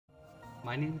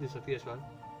My name is Satyashwal.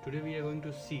 Today we are going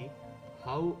to see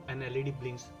how an LED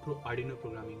blinks through Arduino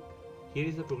programming. Here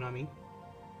is the programming.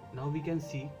 Now we can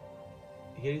see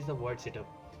here is the word setup.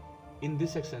 In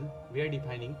this section we are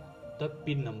defining the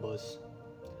pin numbers,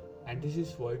 and this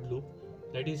is word loop.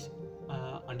 That is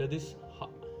under this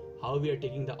how we are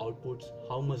taking the outputs,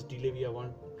 how much delay we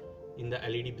want in the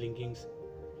LED blinkings.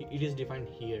 It is defined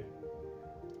here.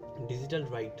 Digital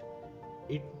write,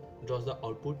 it draws the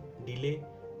output. Delay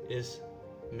is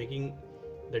making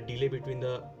the delay between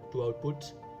the two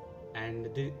outputs,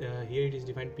 and here it is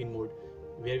defined pin mode,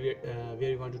 where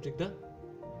we want to take the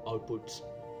outputs.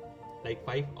 Like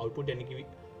 5 output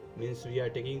means we are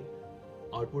taking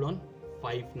output on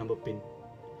 5 number pin.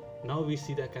 Now we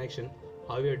see the connection,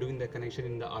 how we are doing the connection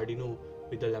in the Arduino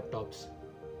with the laptops.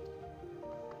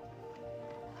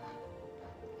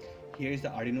 Here is the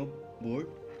Arduino board.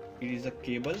 It is a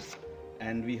cable,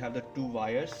 and we have the 2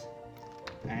 wires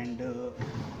and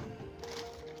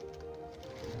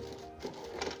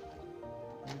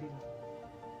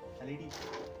LED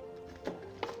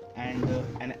and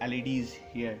an LED is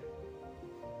here.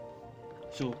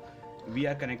 So we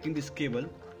are connecting this cable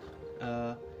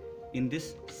in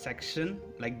this section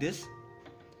like this,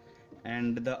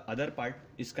 and the other part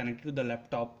is connected to the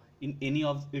laptop in any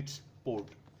of its port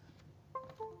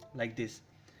like this.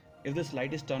 If this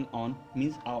light is turned on,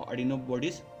 means our Arduino board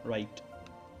is right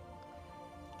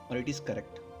or it is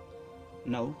correct.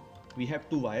 Now we have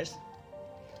 2 wires.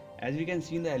 As we can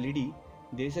see in the LED,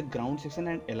 there is a ground section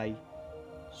and Li.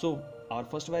 So our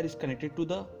first wire is connected to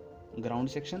the ground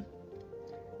section,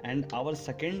 and our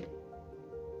second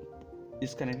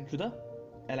is connected to the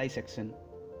Li section.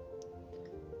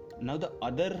 Now the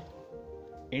other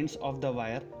ends of the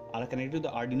wire are connected to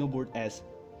the Arduino board as.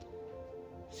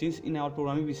 Since in our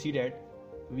programming we see that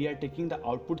we are taking the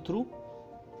output through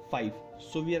 5,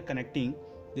 so we are connecting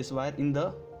this wire in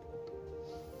the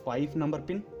 5 number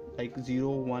pin, like 0,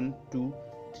 1, 2,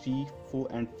 3, 4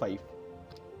 and 5,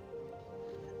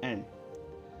 and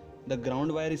the ground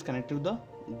wire is connected to the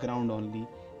ground only.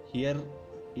 Here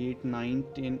 8, 9,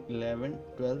 10, 11,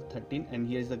 12, 13 and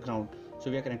here is the ground,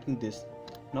 so we are connecting this.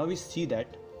 Now we see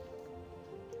that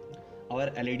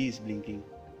our LED is blinking.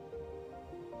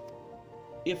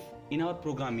 If in our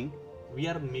programming we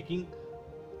are making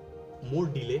more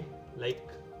delay, like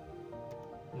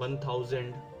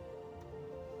 1000,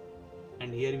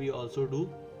 and here we also do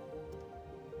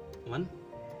 1000,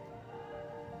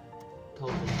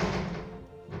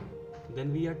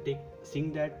 then we are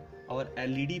seeing that our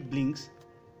LED blinks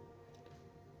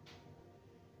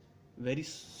very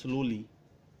slowly.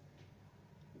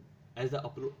 As the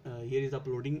here is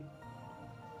uploading.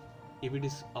 If it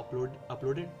is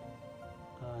uploaded,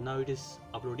 now it is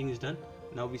uploading is done.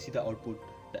 Now we see the output.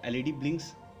 The LED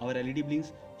blinks, our LED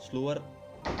blinks slower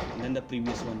than the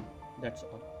previous one. That's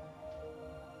all.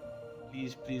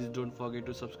 Please don't forget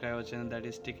to subscribe our channel, that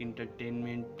is Tech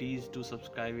Entertainment. Please do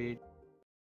subscribe it.